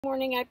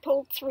Morning I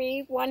pulled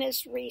three. One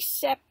is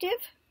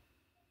receptive.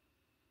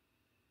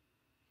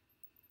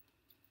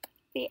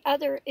 The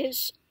other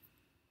is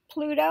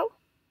Pluto,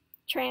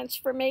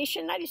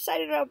 transformation. I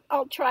decided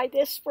I'll try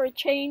this for a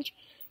change.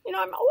 You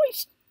know, I'm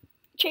always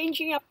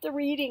changing up the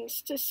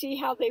readings to see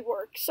how they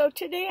work. So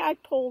today I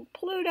pulled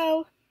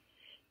Pluto,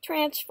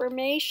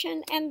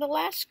 transformation, and the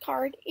last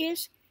card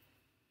is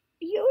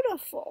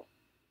beautiful.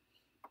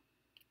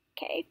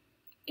 Okay,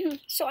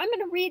 so I'm going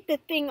to read the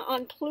thing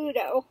on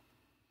Pluto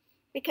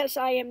because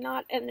I am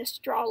not an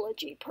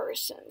astrology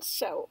person,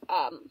 so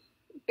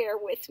bear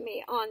with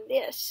me on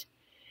this.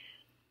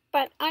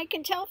 But I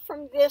can tell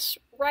from this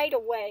right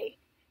away,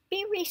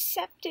 be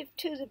receptive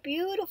to the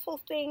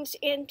beautiful things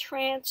in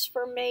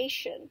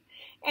transformation.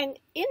 And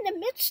in the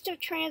midst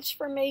of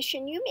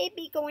transformation, you may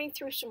be going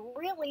through some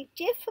really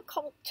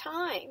difficult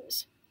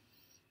times,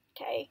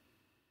 okay?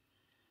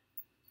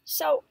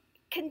 So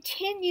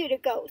continue to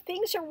go.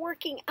 Things are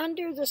working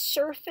under the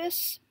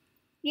surface,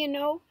 you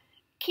know.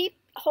 Keep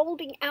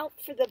holding out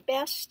for the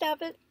best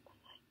of it.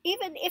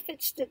 Even if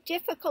it's the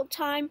difficult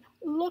time,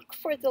 look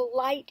for the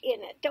light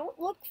in it. Don't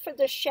look for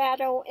the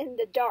shadow in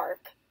the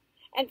dark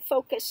and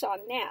focus on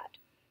that,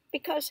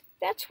 because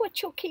that's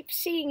what you'll keep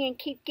seeing and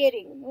keep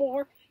getting,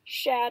 more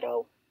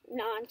shadow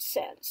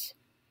nonsense.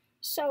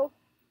 So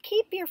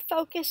keep your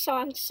focus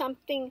on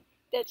something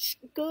that's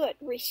good,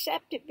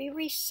 receptive. Be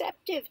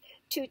receptive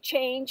to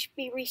change.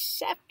 Be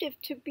receptive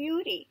to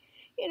beauty.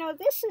 You know,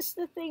 this is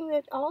the thing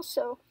that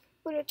also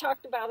Buddha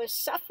talked about is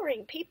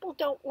suffering. People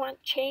don't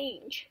want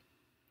change.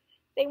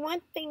 They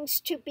want things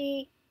to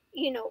be,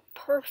 you know,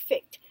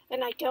 perfect,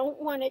 and I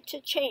don't want it to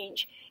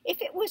change.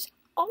 If it was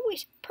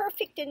always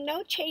perfect and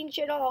no change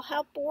at all,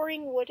 how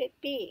boring would it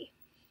be?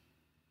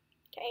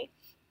 Okay.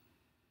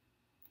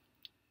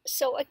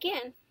 So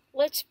again,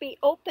 let's be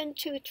open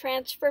to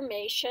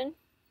transformation.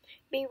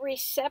 Be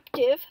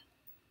receptive.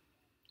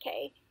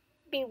 Okay.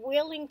 Be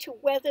willing to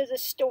weather the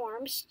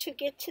storms to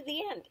get to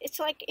the end. It's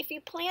like if you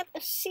plant a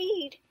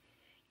seed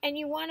and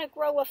you want to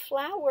grow a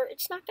flower,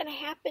 it's not going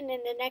to happen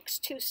in the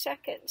next 2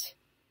 seconds.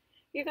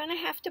 You're going to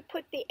have to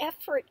put the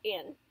effort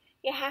in.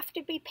 You have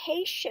to be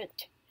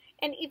patient,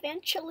 and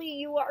eventually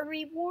you are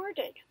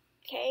rewarded,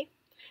 okay?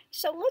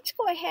 So let's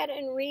go ahead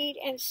and read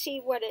and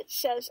see what it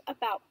says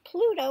about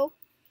Pluto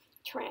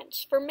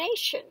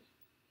transformation.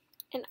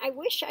 And I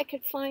wish I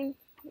could find,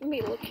 let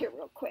me look here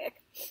real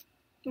quick,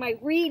 my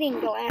reading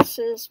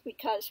glasses,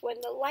 because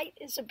when the light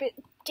is a bit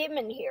dim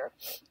in here,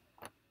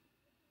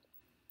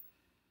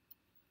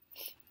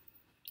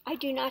 I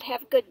do not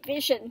have good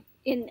vision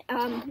in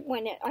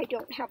when I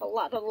don't have a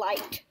lot of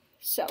light.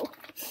 So,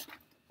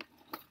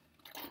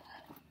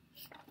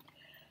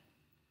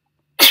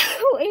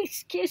 oh,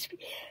 excuse me.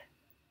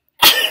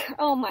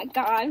 Oh my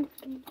God,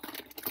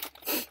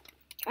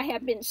 I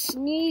have been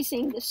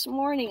sneezing this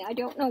morning. I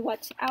don't know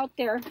what's out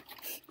there.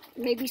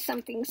 Maybe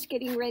something's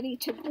getting ready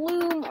to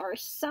bloom or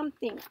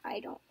something.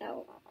 I don't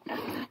know. I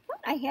thought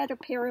I had a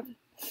pair of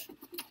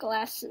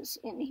glasses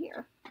in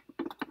here.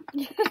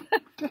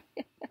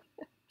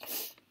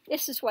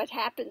 This is what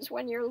happens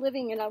when you're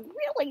living in a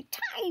really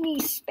tiny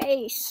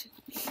space.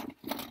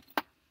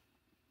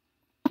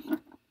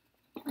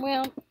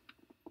 Well,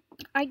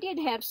 I did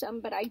have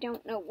some, but I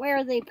don't know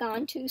where they've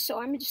gone to,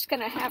 so I'm just going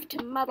to have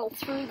to muddle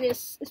through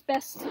this as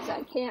best as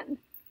I can.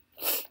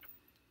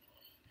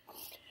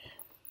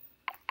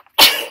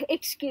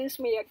 Excuse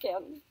me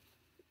again,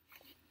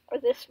 or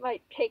this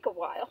might take a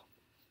while.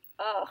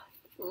 Oh,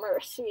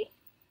 mercy.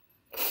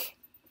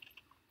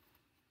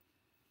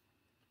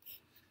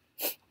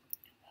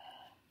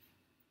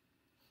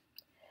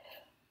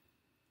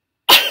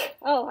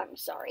 Oh, I'm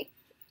sorry.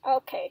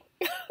 Okay.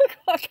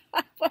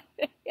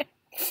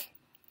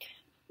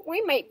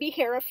 We might be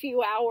here a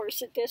few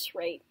hours at this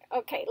rate.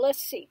 Okay, let's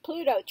see.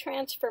 Pluto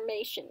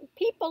transformation.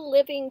 People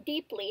living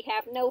deeply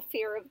have no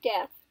fear of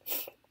death.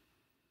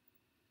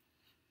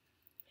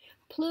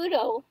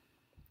 Pluto,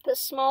 the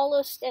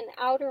smallest and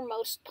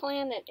outermost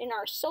planet in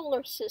our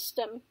solar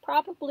system,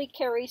 probably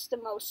carries the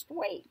most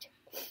weight.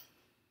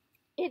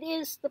 It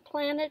is the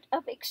planet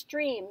of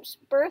extremes.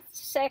 Birth,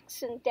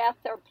 sex, and death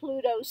are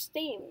Pluto's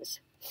themes.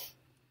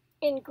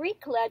 In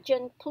Greek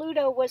legend,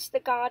 Pluto was the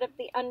god of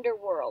the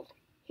underworld.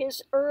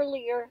 His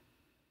earlier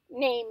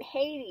name,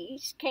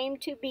 Hades, came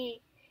to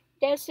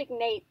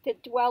designate the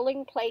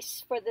dwelling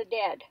place for the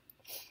dead.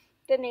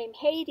 The name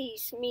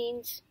Hades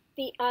means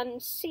the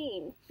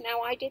unseen.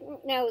 Now, I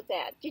didn't know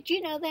that. Did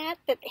you know that?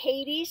 That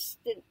Hades,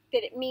 that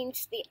it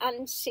means the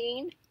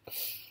unseen?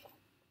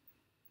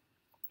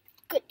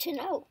 Good to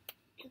know.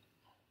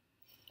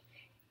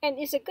 And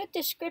is a good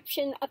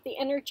description of the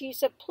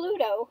energies of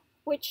Pluto,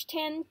 which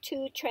tend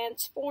to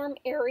transform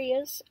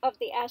areas of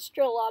the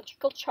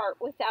astrological chart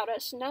without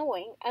us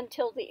knowing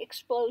until the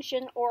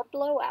explosion or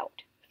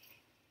blowout.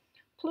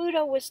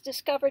 Pluto was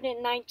discovered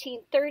in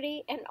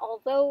 1930, and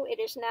although it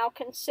is now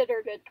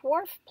considered a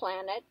dwarf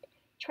planet,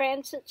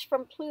 transits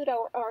from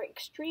Pluto are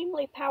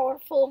extremely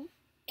powerful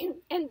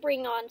and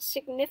bring on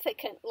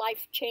significant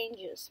life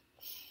changes.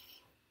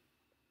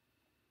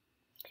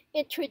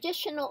 In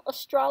traditional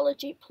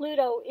astrology,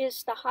 Pluto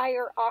is the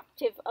higher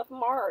octave of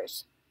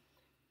Mars,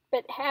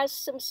 but has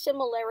some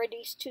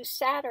similarities to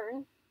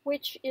Saturn,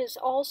 which is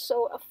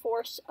also a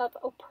force of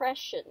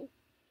oppression.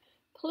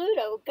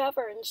 Pluto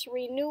governs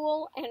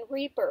renewal and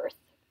rebirth.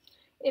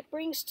 It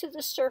brings to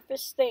the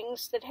surface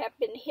things that have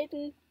been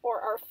hidden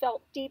or are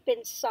felt deep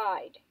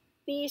inside.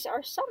 These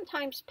are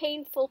sometimes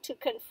painful to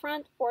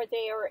confront, or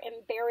they are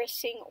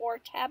embarrassing or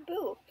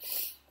taboo.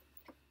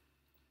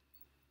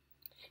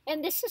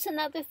 And this is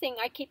another thing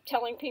I keep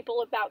telling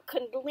people about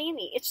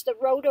Kundalini. It's the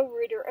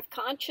roto-rooter of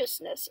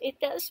consciousness. It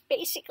does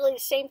basically the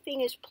same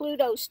thing as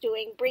Pluto's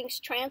doing, brings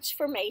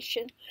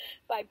transformation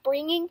by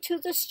bringing to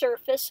the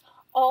surface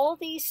all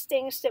these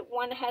things that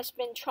one has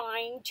been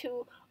trying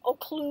to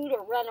occlude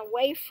or run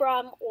away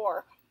from,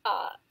 or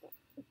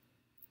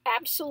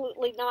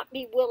absolutely not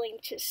be willing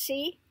to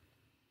see.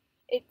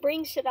 It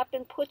brings it up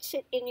and puts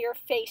it in your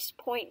face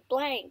point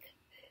blank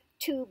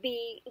to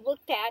be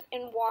looked at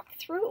and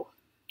walked through.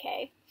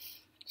 Okay,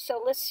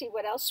 so let's see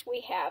what else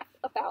we have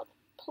about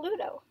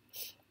Pluto.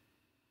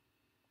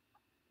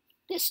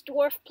 This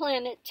dwarf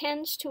planet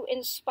tends to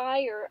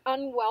inspire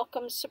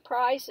unwelcome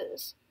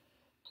surprises.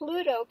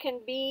 Pluto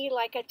can be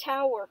like a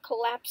tower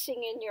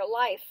collapsing in your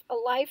life, a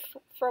life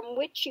from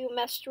which you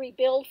must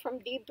rebuild from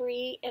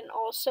debris and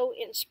also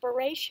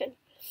inspiration.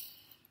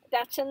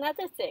 That's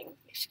another thing,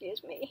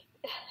 excuse me.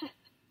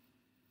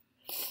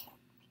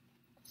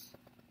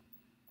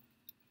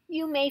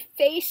 You may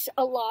face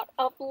a lot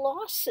of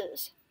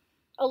losses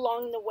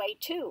along the way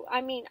too. I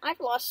mean,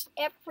 I've lost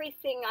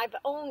everything I've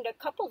owned a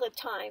couple of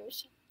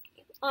times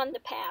on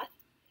the path.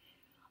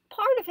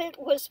 Part of it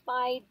was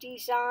by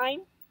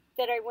design,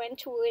 that I went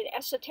to an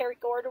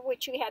esoteric order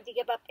which you had to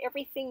give up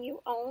everything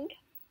you owned.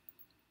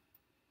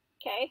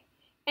 Okay?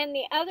 And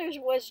the others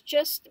was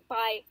just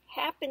by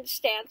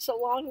happenstance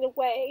along the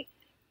way.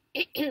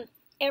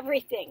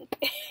 Everything.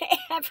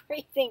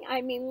 Everything.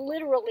 I mean,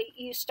 literally,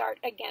 you start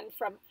again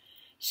from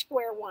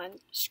square one,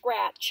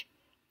 scratch.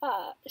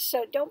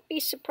 So don't be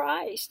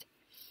surprised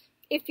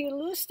if you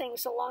lose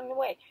things along the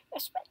way.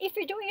 If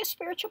you're doing a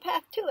spiritual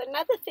path too,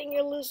 another thing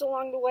you'll lose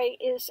along the way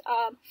is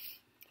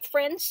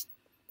friends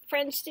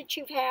that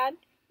you've had,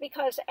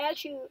 because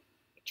as you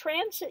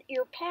transit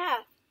your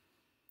path,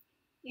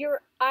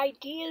 your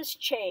ideas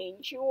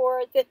change,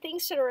 the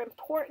things that are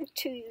important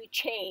to you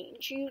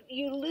change.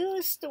 You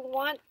lose the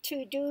want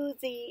to do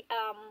the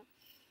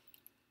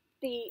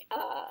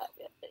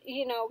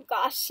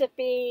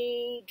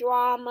gossipy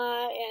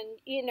drama, and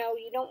you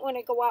don't want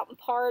to go out and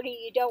party,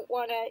 you don't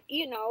want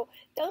to,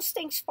 those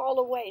things fall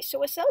away.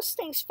 So as those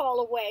things fall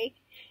away,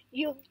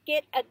 you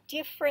get a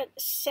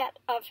different set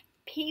of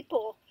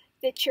people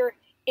that you're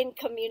in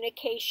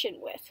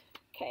communication with.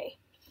 Okay,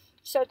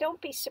 so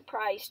don't be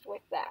surprised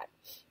with that.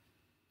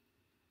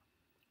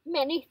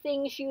 Many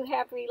things you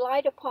have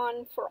relied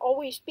upon for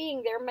always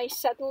being there may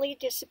suddenly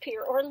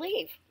disappear or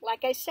leave.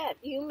 Like I said,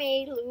 you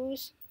may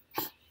lose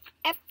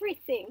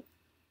everything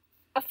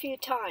a few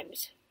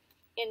times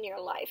in your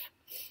life.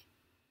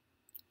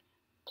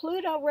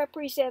 Pluto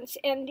represents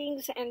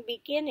endings and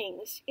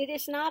beginnings. It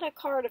is not a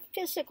card of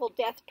physical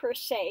death per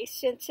se,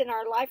 since in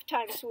our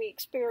lifetimes we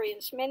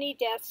experience many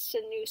deaths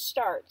and new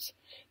starts.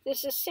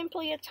 This is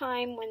simply a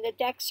time when the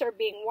decks are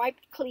being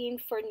wiped clean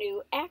for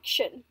new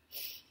action.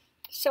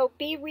 So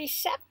be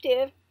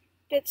receptive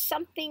that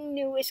something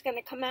new is going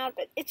to come out of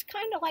it. It's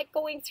kind of like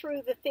going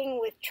through the thing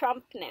with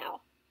Trump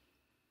now.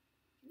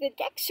 The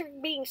decks are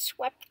being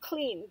swept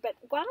clean, but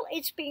while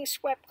it's being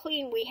swept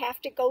clean, we have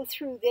to go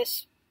through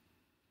this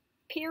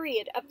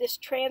period of this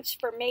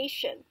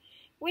transformation,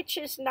 which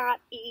is not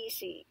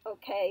easy,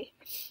 okay?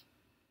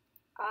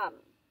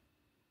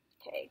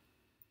 Okay.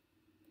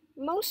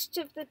 Most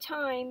of the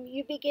time,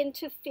 you begin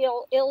to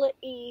feel ill at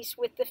ease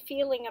with the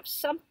feeling of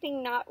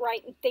something not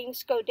right, and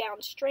things go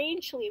down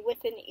strangely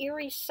with an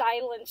eerie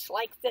silence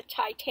like the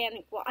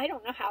Titanic. Well, I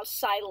don't know how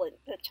silent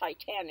the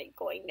Titanic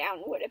going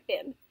down would have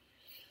been.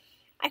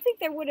 I think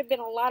there would have been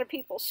a lot of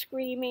people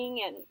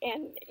screaming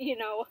and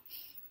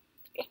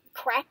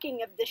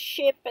cracking of the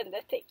ship and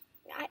the thing.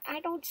 I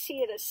don't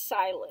see it as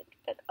silent,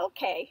 but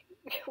okay.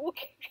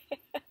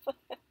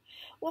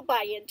 We'll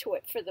buy into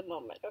it for the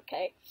moment,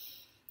 okay?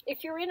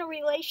 If you're in a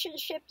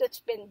relationship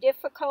that's been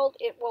difficult,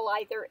 it will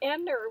either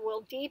end or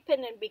will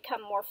deepen and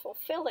become more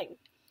fulfilling.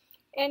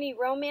 Any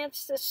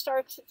romance that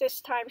starts at this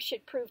time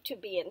should prove to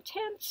be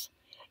intense.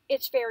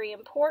 It's very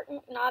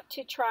important not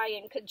to try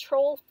and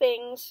control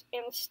things.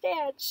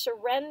 Instead,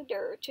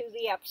 surrender to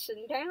the ups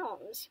and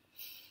downs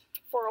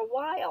for a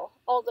while,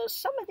 although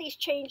some of these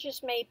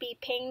changes may be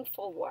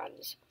painful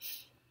ones.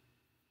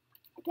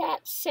 That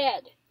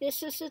said,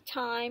 this is a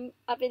time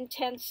of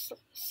intense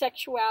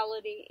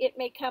sexuality. It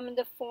may come in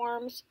the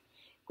forms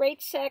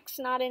great sex,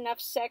 not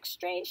enough sex,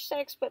 strange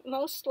sex, but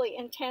mostly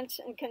intense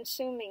and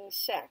consuming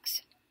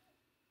sex.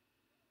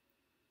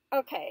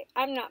 Okay,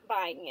 I'm not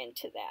buying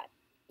into that,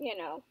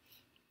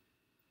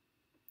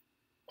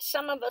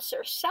 Some of us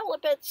are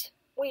celibates.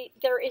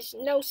 There is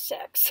no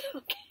sex,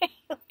 okay?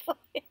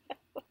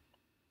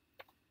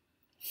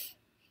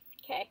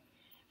 Okay.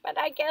 But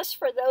I guess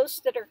for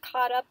those that are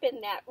caught up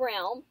in that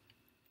realm,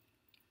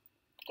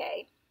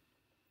 okay,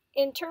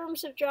 in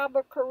terms of job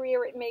or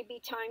career, it may be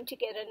time to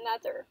get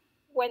another.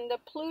 When the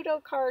Pluto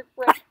card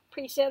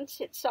presents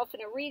itself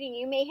in a reading,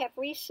 you may have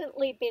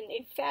recently been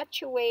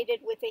infatuated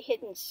with a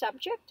hidden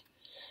subject,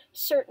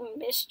 certain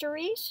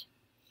mysteries,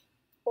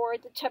 or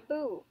the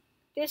taboo.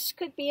 This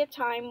could be a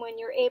time when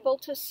you're able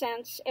to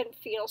sense and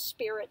feel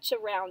spirits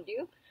around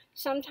you.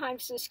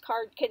 Sometimes this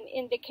card can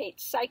indicate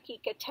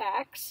psychic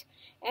attacks,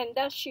 and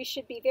thus you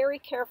should be very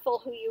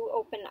careful who you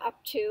open up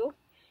to.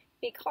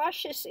 Be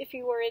cautious if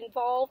you are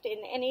involved in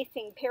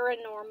anything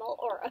paranormal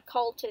or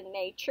occult in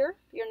nature.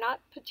 You're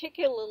not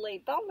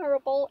particularly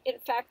vulnerable. In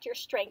fact, your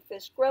strength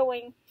is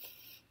growing.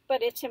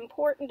 But it's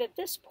important at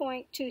this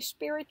point to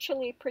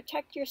spiritually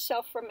protect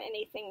yourself from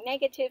anything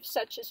negative,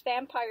 such as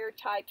vampire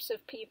types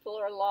of people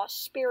or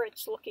lost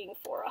spirits looking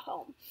for a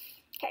home.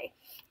 Okay,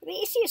 the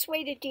easiest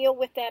way to deal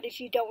with that is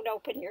you don't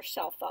open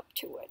yourself up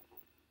to it.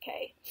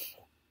 Okay.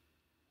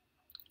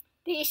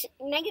 These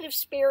negative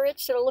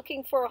spirits that are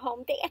looking for a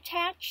home, they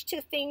attach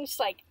to things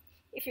like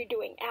if you're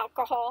doing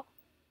alcohol,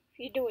 if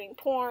you're doing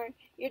porn,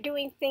 you're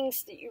doing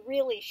things that you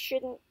really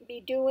shouldn't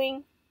be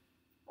doing,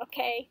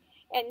 okay?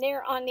 And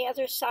they're on the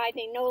other side,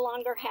 they no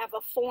longer have a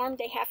form,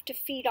 they have to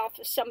feed off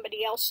of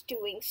somebody else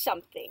doing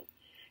something.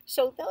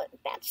 So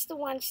that's the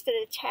ones that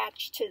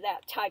attach to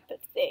that type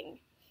of thing.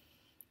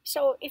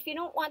 So if you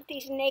don't want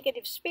these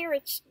negative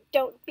spirits,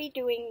 don't be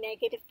doing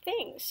negative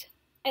things,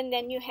 and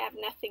then you have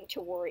nothing to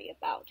worry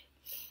about.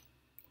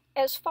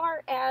 As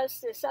far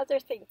as this other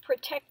thing,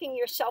 protecting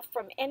yourself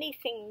from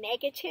anything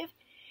negative,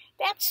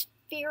 that's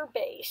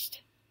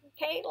fear-based,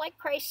 okay? Like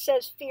Christ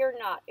says, fear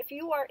not. If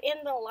you are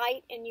in the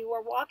light and you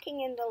are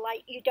walking in the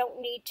light, you don't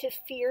need to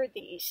fear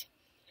these.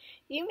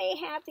 You may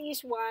have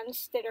these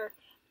ones that are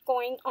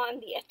going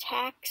on the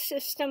attack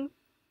system,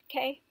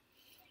 okay?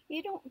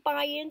 You don't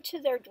buy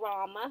into their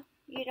drama.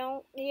 You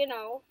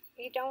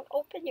don't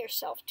open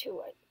yourself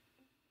to it.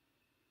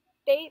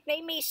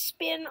 They may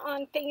spin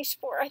on things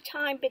for a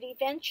time, but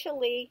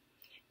eventually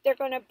they're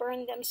going to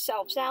burn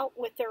themselves out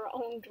with their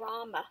own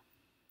drama,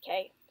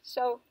 okay?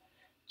 So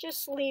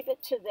just leave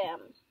it to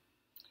them,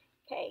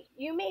 okay?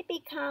 You may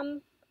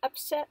become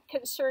upset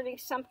concerning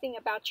something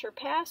about your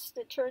past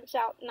that turns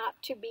out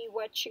not to be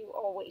what you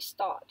always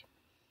thought.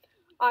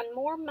 On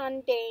more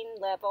mundane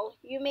level,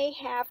 you may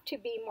have to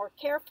be more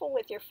careful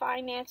with your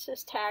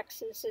finances,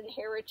 taxes,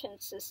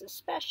 inheritances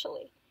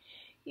especially.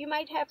 You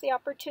might have the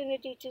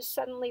opportunity to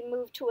suddenly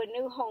move to a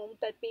new home,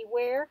 but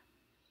beware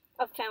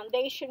of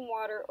foundation,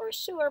 water, or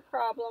sewer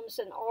problems,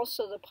 and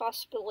also the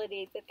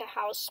possibility that the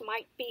house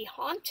might be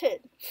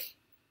haunted.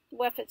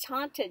 Well, if it's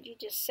haunted, you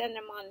just send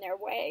them on their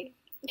way.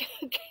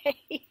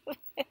 Okay.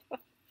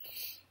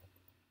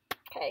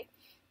 Okay.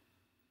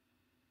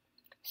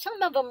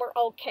 Some of them are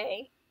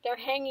okay. They're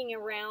hanging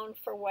around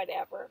for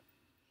whatever.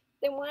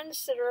 The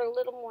ones that are a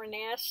little more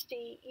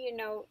nasty,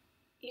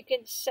 you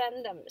can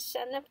send them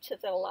to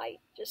the light.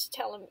 Just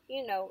tell them,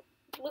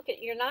 look,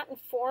 you're not in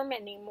form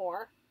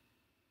anymore.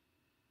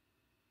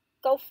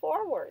 Go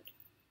forward.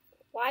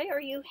 Why are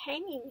you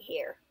hanging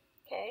here?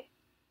 Okay.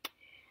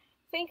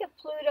 Think of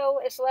Pluto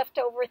as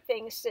leftover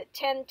things that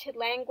tend to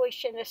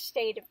languish in a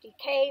state of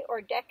decay or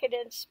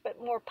decadence,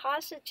 but more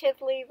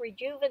positively,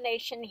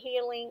 rejuvenation,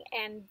 healing,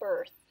 and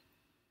birth.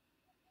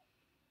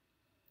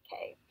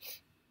 Okay.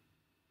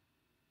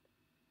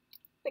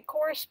 The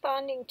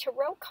corresponding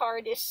tarot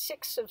card is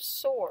Six of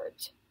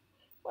Swords.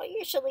 Well,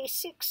 usually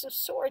Six of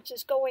Swords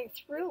is going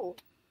through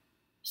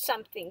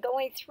something,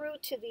 going through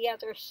to the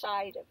other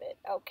side of it,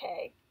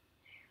 okay?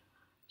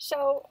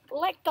 So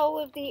let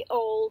go of the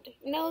old.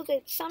 Know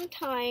that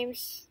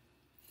sometimes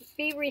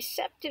be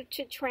receptive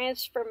to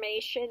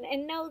transformation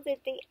and know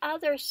that the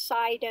other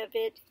side of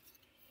it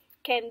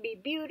can be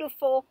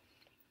beautiful.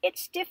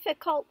 It's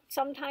difficult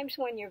sometimes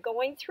when you're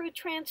going through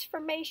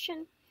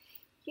transformation.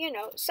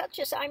 Such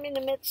as I'm in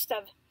the midst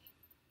of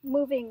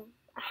moving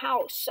a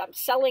house. I'm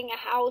selling a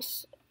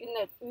house in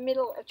the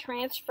middle of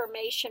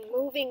transformation,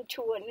 moving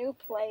to a new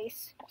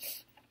place.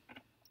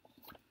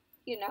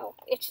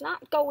 It's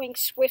not going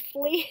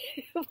swiftly.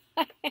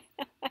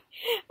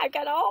 I've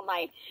got all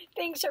my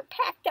things are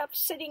packed up,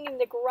 sitting in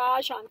the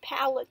garage on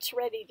pallets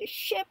ready to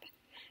ship,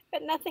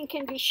 but nothing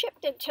can be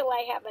shipped until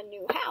I have a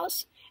new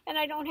house, and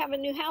I don't have a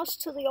new house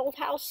till the old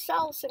house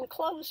sells and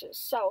closes.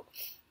 So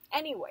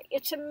anyway,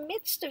 it's a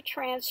midst of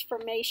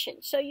transformation.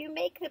 So you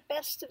make the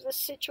best of the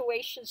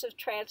situations of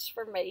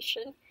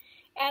transformation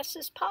as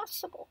is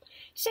possible.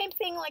 Same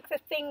thing like the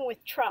thing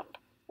with Trump.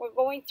 We're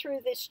going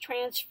through this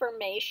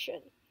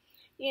transformation.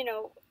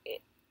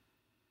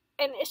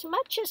 And as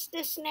much as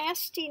this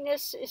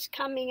nastiness is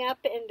coming up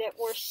and that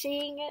we're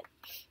seeing it,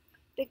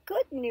 the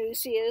good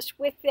news is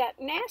with that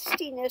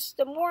nastiness,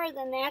 the more of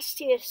the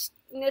nastiness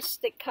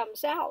that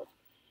comes out,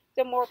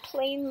 the more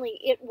plainly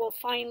it will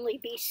finally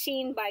be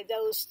seen by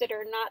those that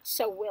are not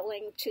so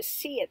willing to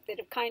see it, that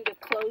have kind of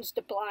closed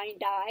a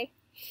blind eye.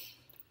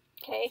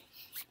 Okay?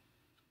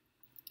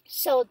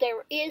 So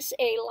there is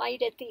a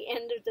light at the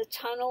end of the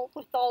tunnel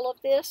with all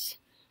of this.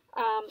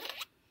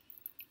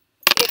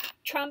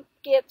 Trump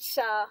gets,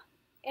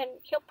 and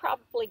he'll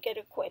probably get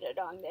acquitted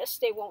on this.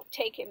 They won't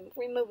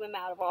remove him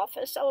out of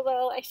office.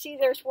 Although I see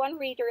there's one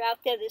reader out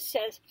there that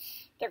says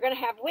they're going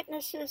to have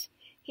witnesses.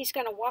 He's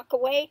going to walk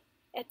away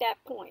at that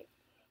point.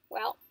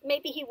 Well,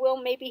 maybe he will,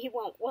 maybe he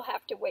won't. We'll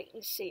have to wait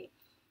and see.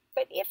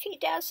 But if he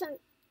doesn't,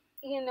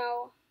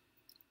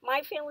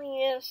 my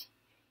feeling is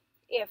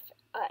if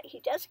he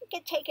doesn't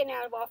get taken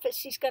out of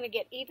office, he's going to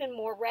get even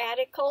more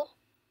radical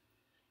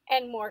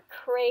and more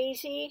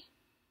crazy,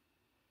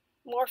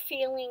 more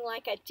feeling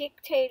like a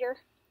dictator.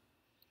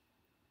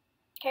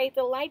 Okay,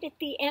 the light at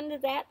the end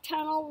of that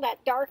tunnel,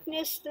 that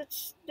darkness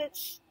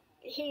that's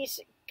he's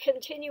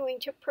continuing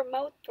to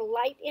promote, the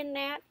light in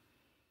that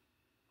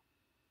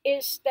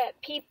is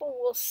that people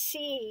will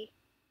see,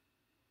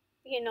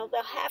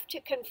 they'll have to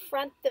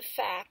confront the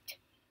fact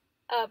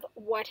of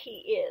what he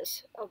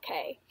is,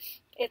 okay?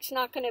 It's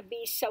not going to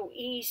be so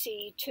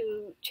easy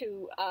to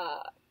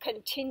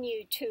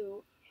continue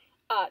to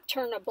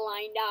turn a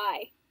blind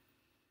eye.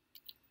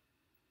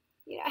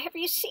 Have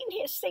you seen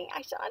his thing?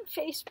 I saw on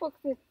Facebook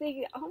the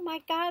thing, oh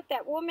my God,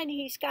 that woman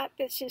he's got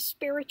that's his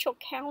spiritual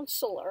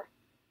counselor.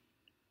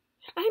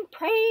 I'm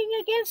praying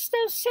against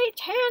those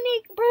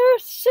satanic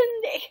births,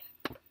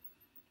 and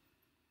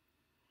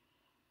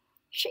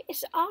she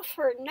is off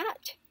her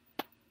nut,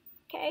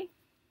 okay?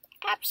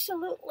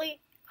 Absolutely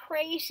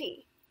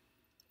crazy.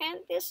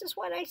 And this is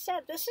what I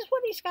said. This is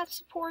what he's got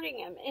supporting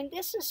him. And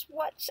this is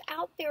what's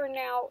out there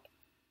now.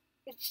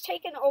 It's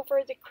taken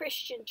over the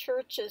Christian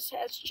churches,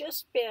 has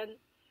just been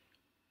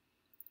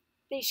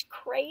these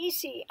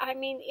crazy,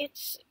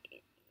 it's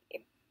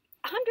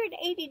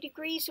 180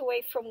 degrees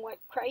away from what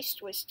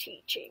Christ was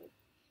teaching.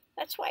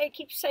 That's why I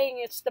keep saying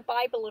it's the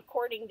Bible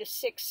according to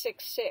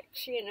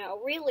 666.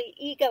 Really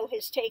ego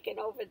has taken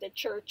over the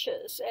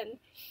churches, and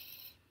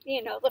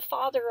the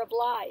father of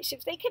lies.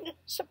 If they can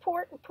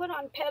support and put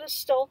on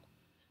pedestal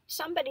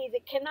somebody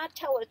that cannot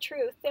tell the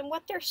truth, then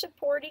what they're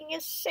supporting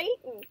is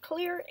Satan,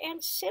 clear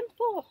and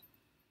simple.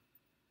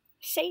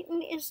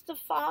 Satan is the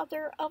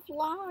father of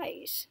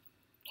lies,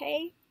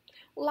 okay?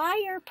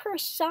 Liar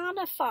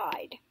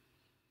personified,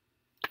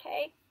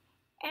 okay?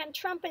 And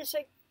Trump is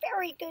a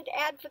very good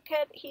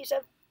advocate. He's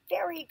a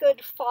very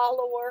good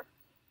follower,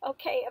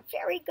 okay? A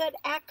very good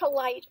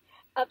acolyte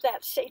of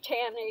that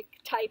satanic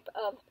type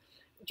of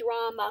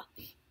drama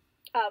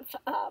of,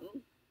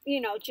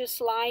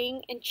 just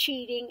lying and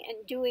cheating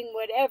and doing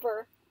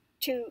whatever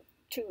to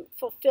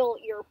fulfill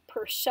your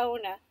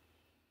persona.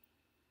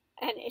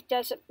 And it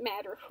doesn't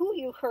matter who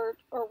you hurt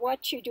or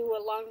what you do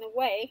along the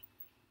way.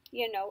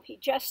 He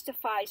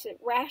justifies it,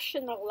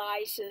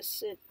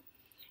 rationalizes it,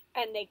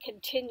 and they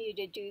continue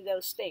to do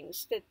those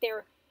things. That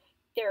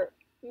their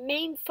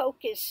main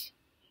focus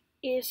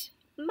is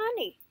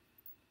money.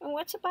 And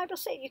what's the Bible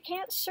say? You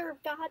can't serve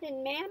God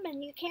in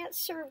mammon. You can't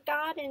serve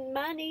God in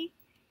money.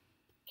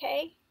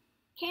 Okay?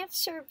 Can't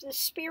serve the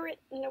spirit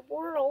in the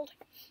world.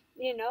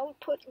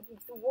 Put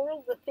the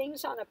world, the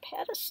things on a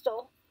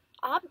pedestal,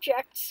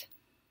 objects,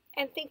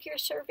 and think you're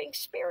serving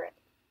spirit.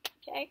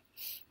 Okay?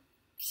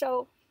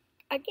 So,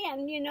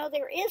 again,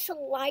 there is a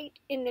light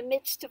in the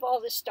midst of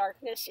all this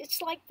darkness.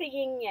 It's like the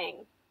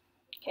yin-yang.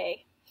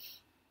 Okay?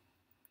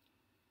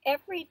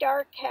 Every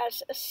dark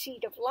has a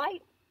seed of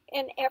light,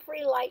 and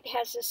every light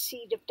has a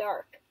seed of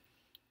dark.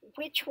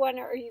 Which one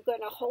are you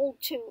going to hold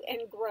to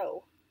and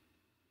grow?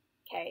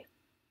 Okay?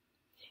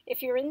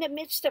 If you're in the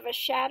midst of a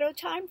shadow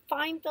time,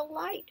 find the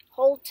light.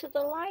 Hold to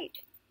the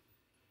light.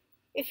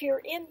 If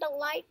you're in the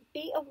light,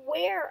 be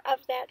aware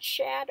of that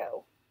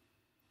shadow.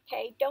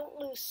 Okay? Don't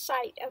lose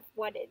sight of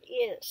what it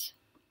is.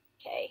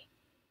 Okay?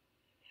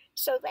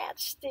 So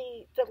that's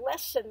the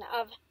lesson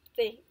of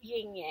the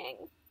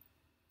yin-yang.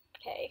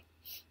 Okay?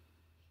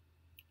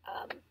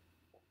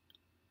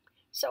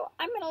 So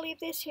I'm going to leave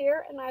this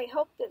here, and I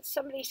hope that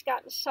somebody's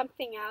gotten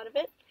something out of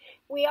it.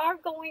 We are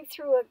going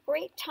through a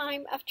great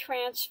time of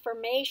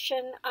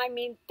transformation.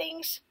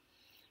 Things,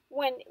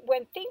 when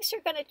things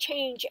are going to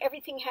change,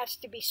 everything has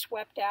to be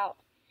swept out.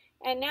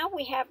 And now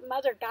we have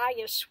Mother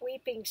Gaia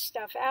sweeping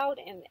stuff out,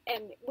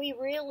 and we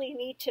really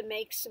need to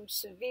make some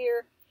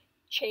severe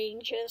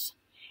changes.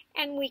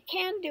 And we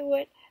can do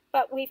it,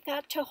 but we've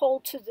got to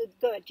hold to the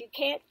good. You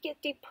can't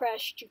get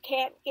depressed. You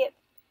can't get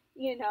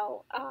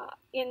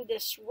in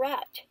this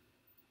rut,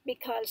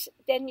 because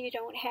then you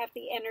don't have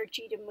the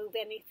energy to move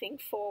anything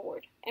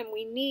forward. And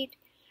we need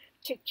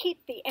to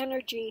keep the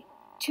energy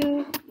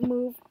to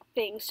move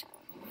things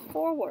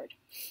forward.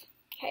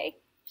 Okay,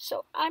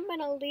 so I'm going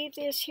to leave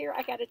this here.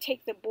 I got to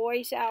take the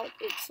boys out.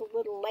 It's a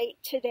little late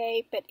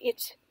today, but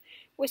it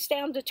was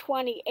down to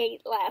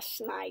 28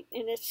 last night,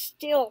 and it's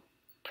still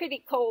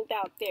pretty cold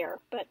out there,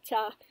 but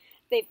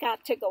they've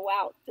got to go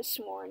out this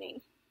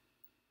morning.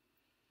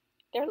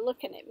 They're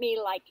looking at me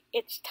like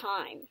it's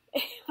time.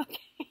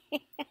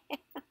 Okay,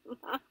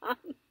 Mom.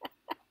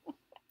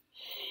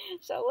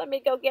 So let me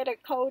go get a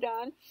coat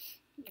on,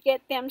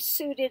 get them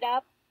suited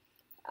up.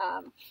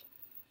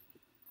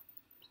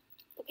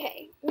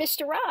 Okay,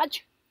 Mr.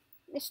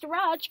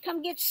 Raj,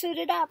 come get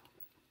suited up.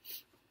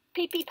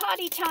 Pee-pee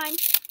potty time.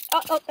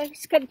 Oh,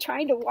 he's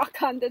trying to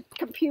walk on the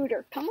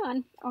computer. Come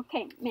on.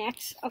 Okay,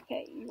 Max.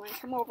 Okay, you want to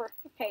come over?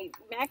 Okay,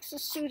 Max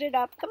is suited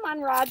up. Come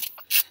on, Rod.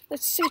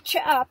 Let's suit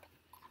you up.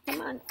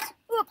 Come on.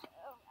 Oop.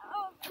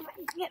 Oh, come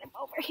on. Get him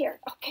over here.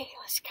 Okay,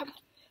 let's come.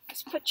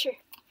 Let's put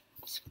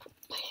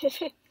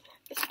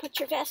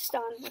your vest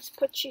on. Let's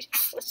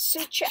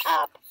suit you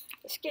up.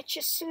 Let's get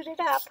you suited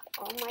up.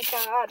 Oh my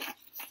God.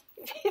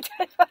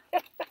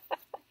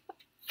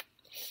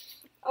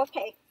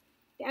 Okay,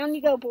 down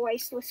you go,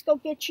 boys. Let's go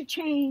get your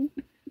chain.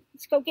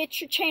 Let's go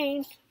get your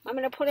chain. I'm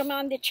going to put them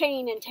on the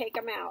chain and take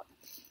them out.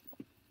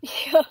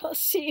 I'll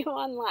see you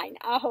online.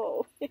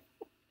 Aho.